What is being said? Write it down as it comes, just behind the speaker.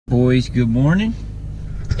Boys, good morning.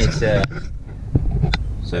 It's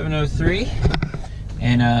 7:03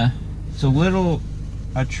 and it's a little,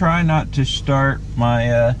 I try not to start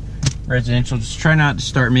my residential, just try not to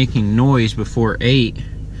start making noise before 8.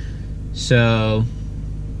 So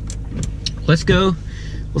let's go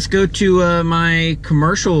to my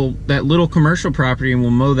commercial, that little commercial property, and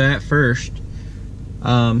we'll mow that first.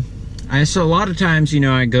 So a lot of times, you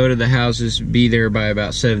know, I go to the houses, be there by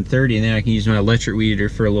about 7:30, and then I can use my electric weed eater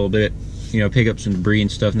for a little bit, you know, pick up some debris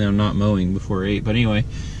and stuff, and then I'm not mowing before 8. But anyway,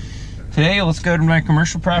 today let's go to my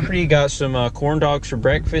commercial property. Got some corn dogs for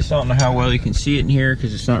breakfast. I don't know how well you can see it in here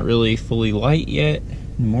because it's not really fully light yet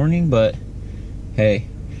in the morning, but hey.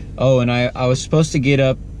 Oh, and I was supposed to get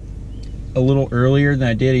up a little earlier than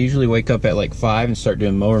I did. I usually wake up at like 5 and start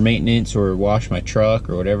doing mower maintenance or wash my truck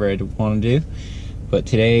or whatever I want to do. But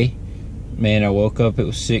today, man, I woke up, it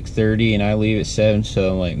was 6:30 and I leave at 7,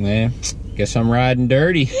 so I'm like, man, guess I'm riding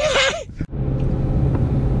dirty.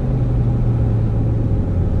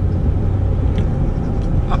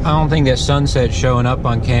 I don't think that sunset's showing up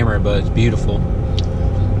on camera, but it's beautiful.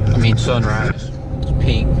 I mean, sunrise. It's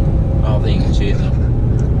pink. I don't think you can see it though.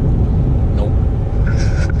 Nope.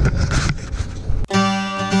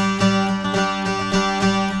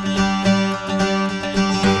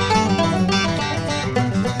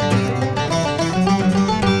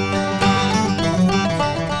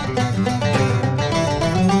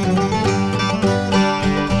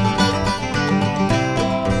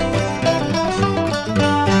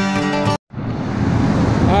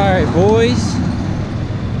 Boys,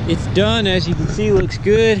 it's done. As you can see, looks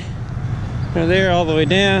good from there all the way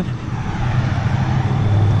down.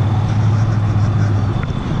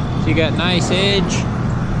 So you got nice edge.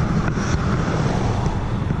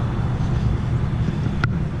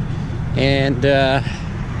 And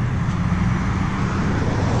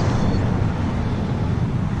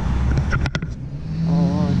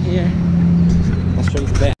all on here. I'll show you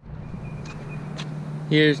the back.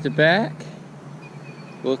 Here's the back.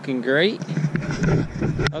 Looking great.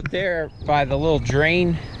 Up there by the little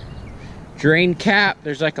drain cap,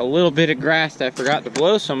 there's like a little bit of grass that I forgot to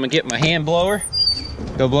blow, so I'm gonna get my hand blower,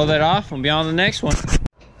 go blow that off, and be on the next one.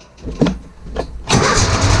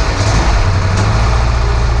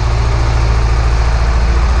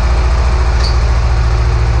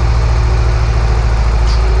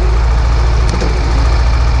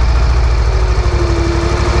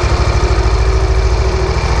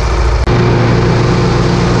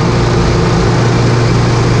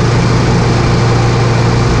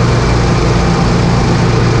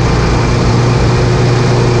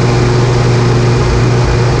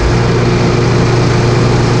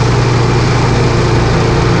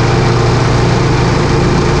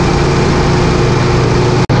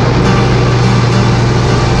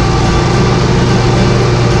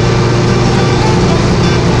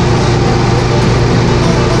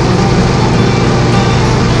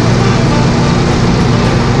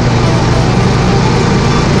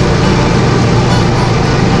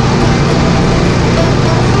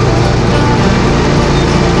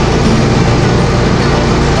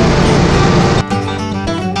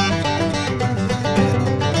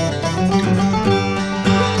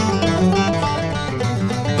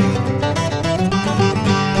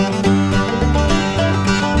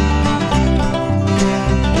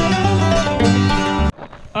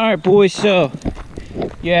 Alright boys, so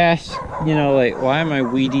you ask, you know, like, why am I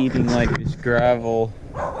weed eating like this gravel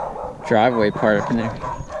driveway part up in there?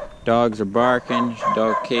 Dogs are barking, there's a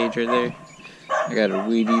dog cage right there. I gotta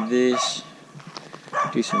weed eat this,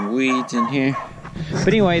 do some weeds in here. But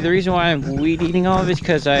anyway, the reason why I'm weed eating all of it is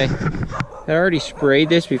because I already sprayed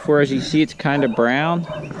this before. As you see, it's kind of brown.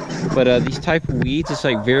 But these type of weeds, it's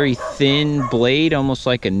like very thin blade, almost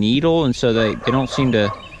like a needle, and so they don't seem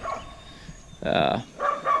to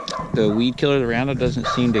the weed killer, the Roundup, doesn't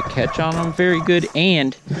seem to catch on them very good,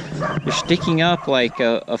 and they're sticking up like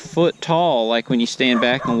a foot tall, like when you stand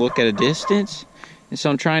back and look at a distance. And so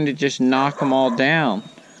I'm trying to just knock them all down.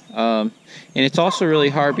 And it's also really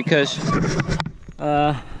hard because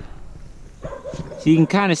so you can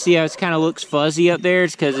kind of see how it kind of looks fuzzy up there.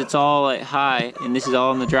 It's because it's all like high, and this is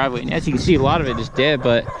all in the driveway. And as you can see, a lot of it is dead,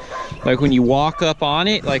 but like when you walk up on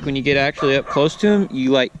it, like when you get actually up close to them,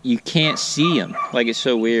 you can't see them. Like, it's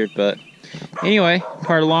so weird. But anyway,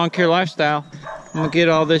 part of lawn care lifestyle. I'm gonna get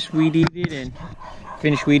all this weed eated and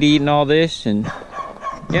finish weed eating all this, and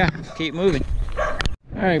yeah, keep moving.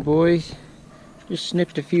 All right, boys. Just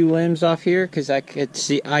snipped a few limbs off here because I could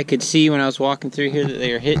see when I was walking through here that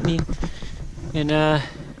they were hitting me. And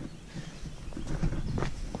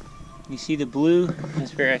you see the blue,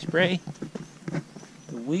 that's where I spray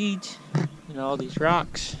the weeds. And all these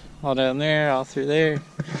rocks, all down there, all through there.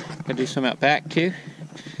 Gotta do some out back too.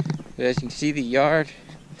 But as you can see, the yard,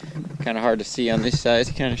 kind of hard to see on this side,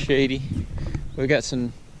 it's kind of shady. We got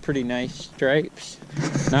some pretty nice stripes.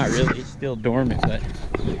 Not really, still dormant, but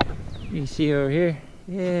you can see over here,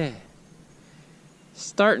 yeah.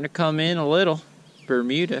 Starting to come in a little,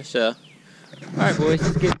 Bermuda, so. Alright boys,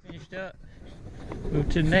 let's get finished up. Move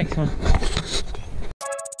to the next one.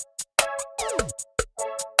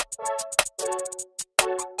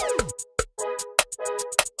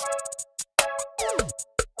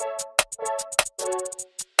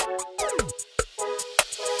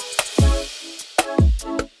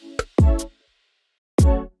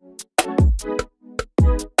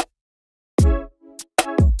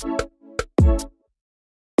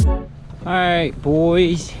 Alright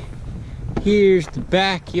boys, here's the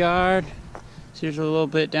backyard. So here's a little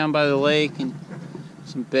bit down by the lake and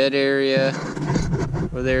some bed area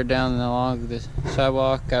over there down along the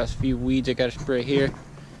sidewalk. Got a few weeds I gotta spray here. You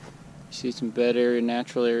see some bed area,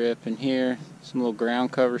 natural area up in here. Some little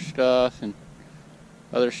ground cover stuff and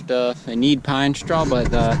other stuff. I need pine straw, but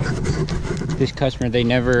this customer, they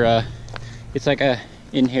never, it's like a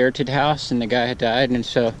inherited house and the guy had died, and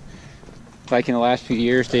so like in the last few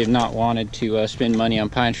years they have not wanted to spend money on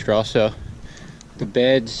pine straw. So the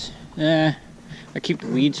beds, I keep the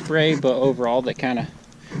weed spray, but overall they kind of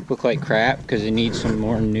look like crap because it needs some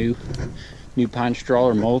more new pine straw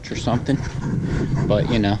or mulch or something.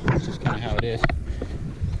 But you know, it's just kind of how it is.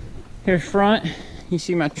 Here's front, you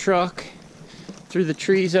see my truck through the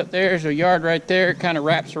trees up there. There's a yard right there, it kind of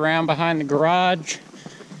wraps around behind the garage,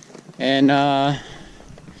 and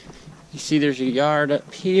you see there's a yard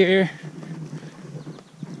up here.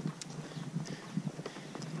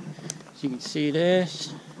 You can see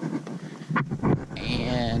this,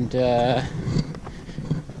 and yeah,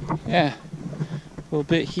 a little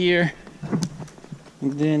bit here,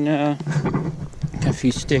 and then a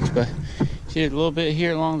few sticks, but see a little bit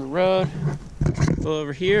here along the road, a little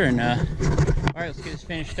over here, and all right, let's get this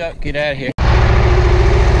finished up, get out of here.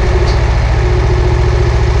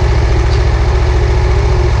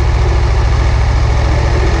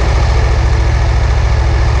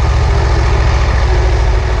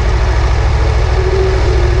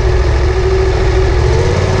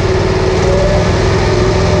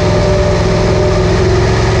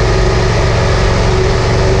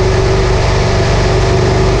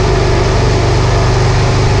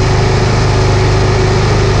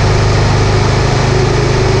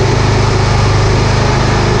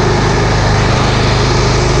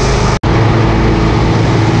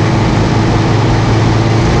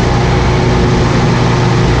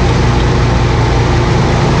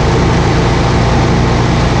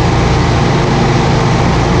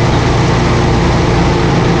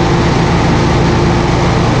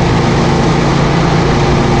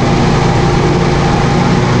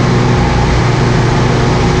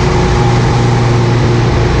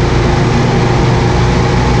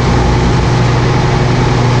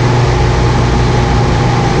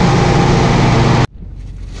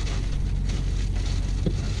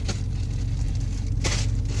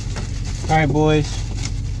 Alright boys,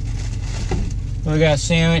 we got a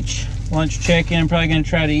sandwich, lunch check-in. I'm probably going to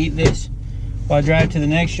try to eat this while I drive to the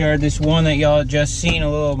next yard. This one that y'all just seen, a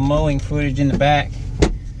little mowing footage in the back,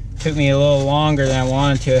 took me a little longer than I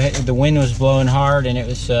wanted to. The wind was blowing hard and it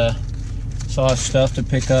was a lot of stuff to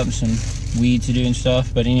pick up and some weeds to do and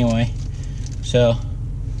stuff. But anyway, so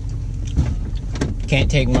can't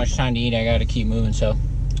take much time to eat. I got to keep moving, so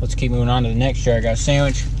let's keep moving on to the next yard. I got a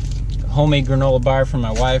sandwich, homemade granola bar from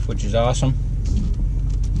my wife, which is awesome.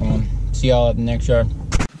 See y'all at the next yard.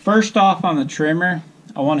 First off, on the trimmer,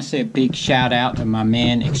 I want to say a big shout out to my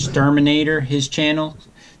man Exterminator, his channel,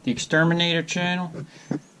 the Exterminator channel.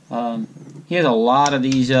 He has a lot of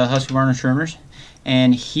these Husqvarna trimmers,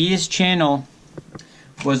 and his channel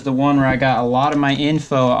was the one where I got a lot of my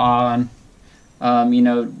info on, you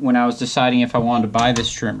know, when I was deciding if I wanted to buy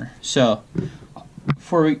this trimmer. So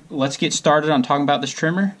let's get started on talking about this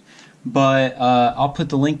trimmer. But I'll put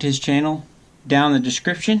the link to his channel down in the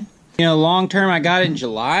description. You know, long term, I got it in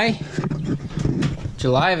July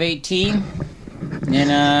of 18,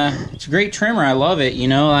 and it's a great trimmer. I love it. You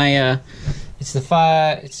know, it's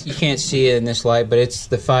the you can't see it in this light, but it's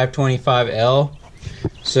the 525L.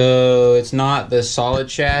 So it's not the solid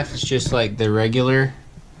shaft. It's just like the regular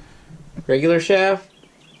shaft.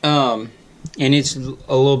 And it's a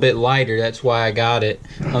little bit lighter, that's why I got it.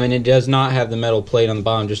 I mean, it does not have the metal plate on the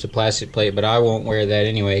bottom, just a plastic plate, but I won't wear that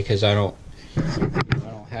anyway because I don't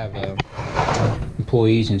have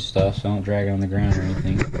employees and stuff, so I don't drag it on the ground or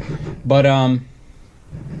anything. But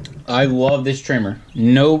I love this trimmer.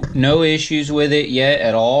 No issues with it yet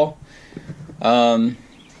at all.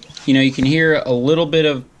 You know, you can hear a little bit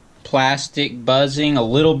of plastic buzzing, a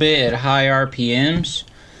little bit at high RPMs,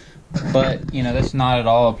 but you know, that's not at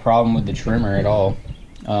all a problem with the trimmer at all.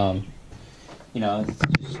 You know, it's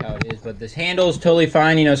just how it is. But this handle is totally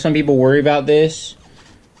fine. You know, some people worry about this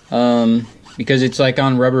because it's like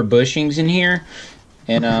on rubber bushings in here.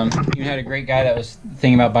 And you had a great guy that was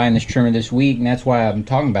thinking about buying this trimmer this week, and that's why I'm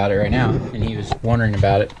talking about it right now. And he was wondering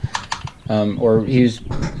about it, or he was,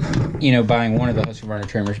 you know, buying one of the Husqvarna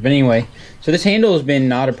trimmers. But anyway, so this handle has been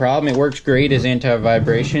not a problem. It works great as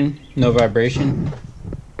anti-vibration, no vibration.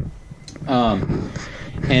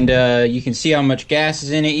 And you can see how much gas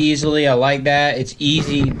is in it easily. I like that. It's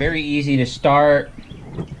easy, very easy to start.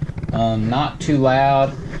 Not too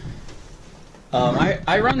loud.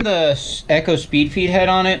 I run the Echo Speed Feed head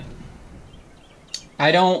on it.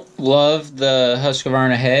 I don't love the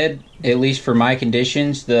Husqvarna head, at least for my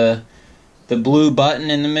conditions. The blue button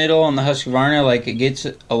in the middle on the Husqvarna, like, it gets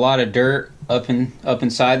a lot of dirt up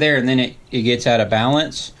inside there, and then it gets out of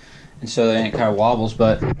balance, and so then it kind of wobbles.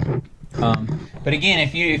 But again,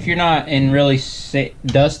 if you're not in really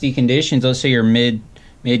dusty conditions, let's say you're mid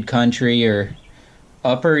country or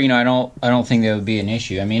upper, you know, I don't think that would be an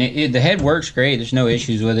issue. I mean, the head works great. There's no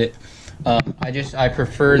issues with it. I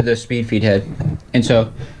prefer the Speed Feed head, and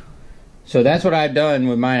so that's what I've done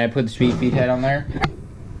with mine. I put the Speed Feed head on there,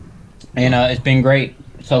 and it's been great.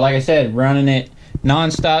 So like I said, running it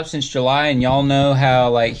non-stop since July, and y'all know how,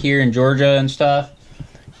 like, here in Georgia and stuff,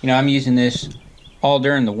 you know, I'm using this all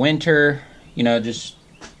during the winter, you know, just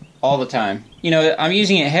all the time. You know, I'm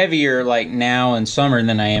using it heavier like now in summer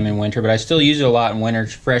than I am in winter, but I still use it a lot in winter,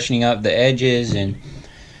 freshening up the edges and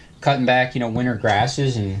cutting back, you know, winter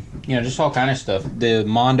grasses and, you know, just all kind of stuff. The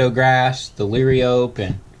Mondo grass, the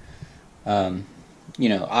Liriope, and, you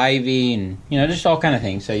know, ivy, and, you know, just all kind of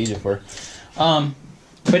things I use it for.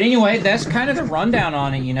 But anyway, that's kind of the rundown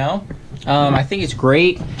on it, you know. I think it's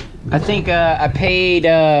great. I think I paid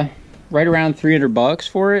right around $300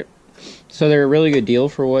 for it. So they're a really good deal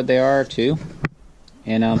for what they are too.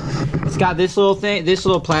 And it's got this little thing, this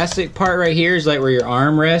little plastic part right here is like where your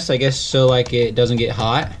arm rests, I guess, so like it doesn't get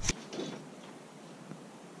hot.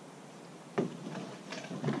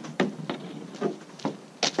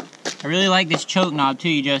 I really like this choke knob too.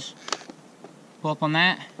 You just pull up on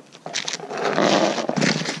that.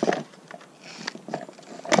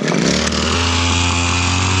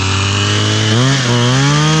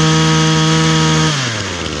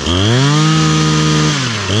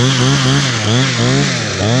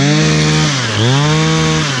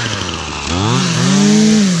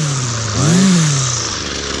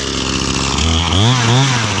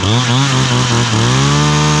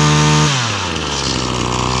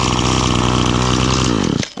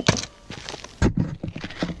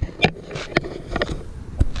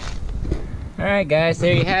 Alright guys,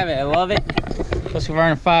 there you have it. I love it.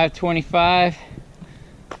 Husqvarna 525.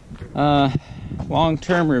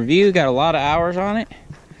 Long-term review, got a lot of hours on it,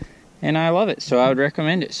 and I love it, so I would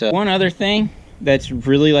recommend it. So one other thing that's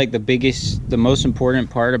really like the most important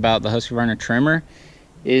part about the Husqvarna trimmer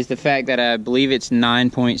is the fact that I believe it's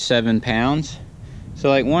 9.7 pounds. So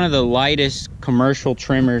like one of the lightest commercial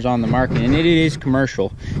trimmers on the market, and it is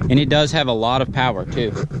commercial, and it does have a lot of power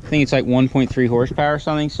too. I think it's like 1.3 horsepower or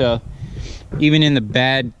something, so even in the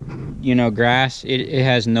bad, you know, grass, it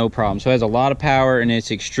has no problem. So it has a lot of power, and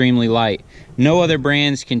it's extremely light. No other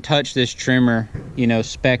brands can touch this trimmer, you know,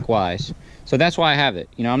 spec wise. So that's why I have it.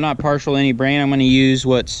 You know, I'm not partial to any brand. I'm going to use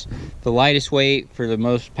what's the lightest weight for the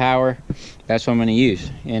most power. That's what I'm going to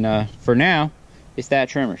use. And for now, it's that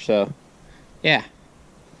trimmer. So yeah,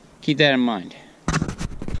 keep that in mind.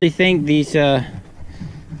 I think these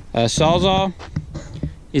Sawzall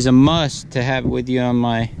is a must to have with you on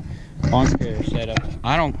my lawn care setup.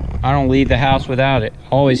 I don't leave the house without it.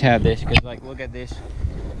 Always have this, because like, look at this.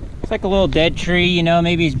 It's like a little dead tree, you know,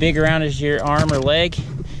 maybe it's big around as your arm or leg,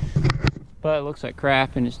 but it looks like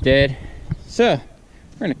crap and it's dead. So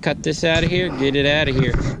we're gonna cut this out of here, get it out of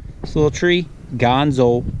here. This little tree,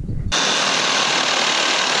 gonzo.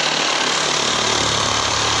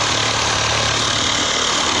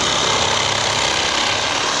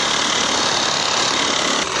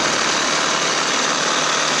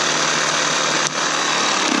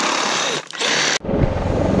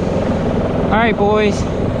 Alright boys,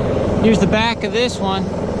 here's the back of this one.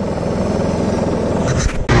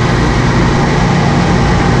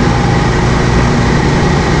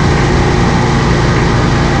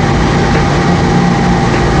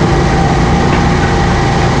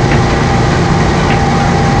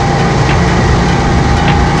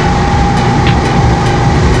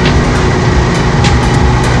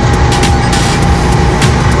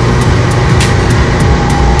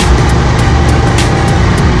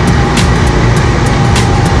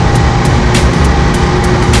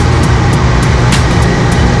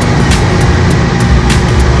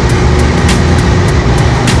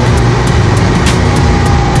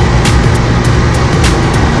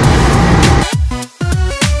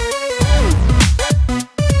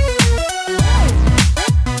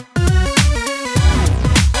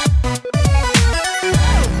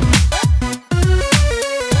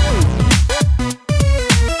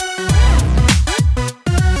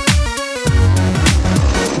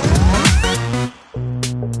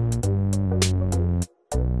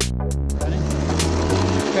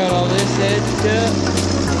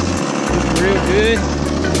 good.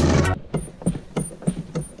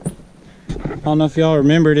 I don't know if y'all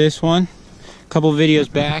remember this one. A couple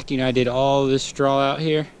videos back, you know, I did all this straw out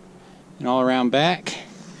here and all around back.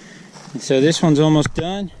 And so this one's almost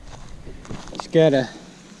done. Just gotta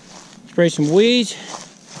spray some weeds,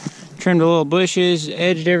 trimmed the little bushes,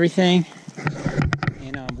 edged everything.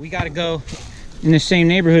 And we gotta go in the same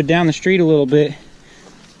neighborhood down the street a little bit.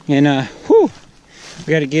 And whew,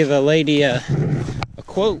 we gotta give a lady a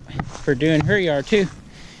quote for doing her yard too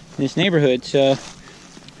in this neighborhood. So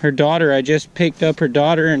her daughter, I just picked up her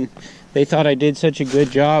daughter, and they thought I did such a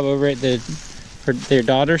good job over at their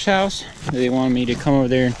daughter's house. They wanted me to come over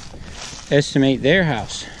there and estimate their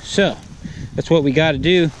house. So that's what we got to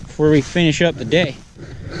do before we finish up the day.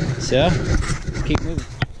 So let's keep moving.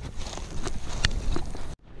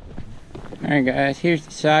 Alright guys, here's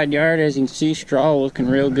the side yard. As you can see, straw looking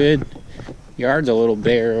real good. Yard's a little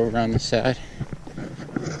bare over on the side,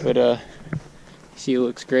 but see, it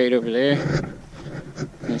looks great over there.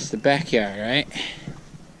 And it's the backyard, right?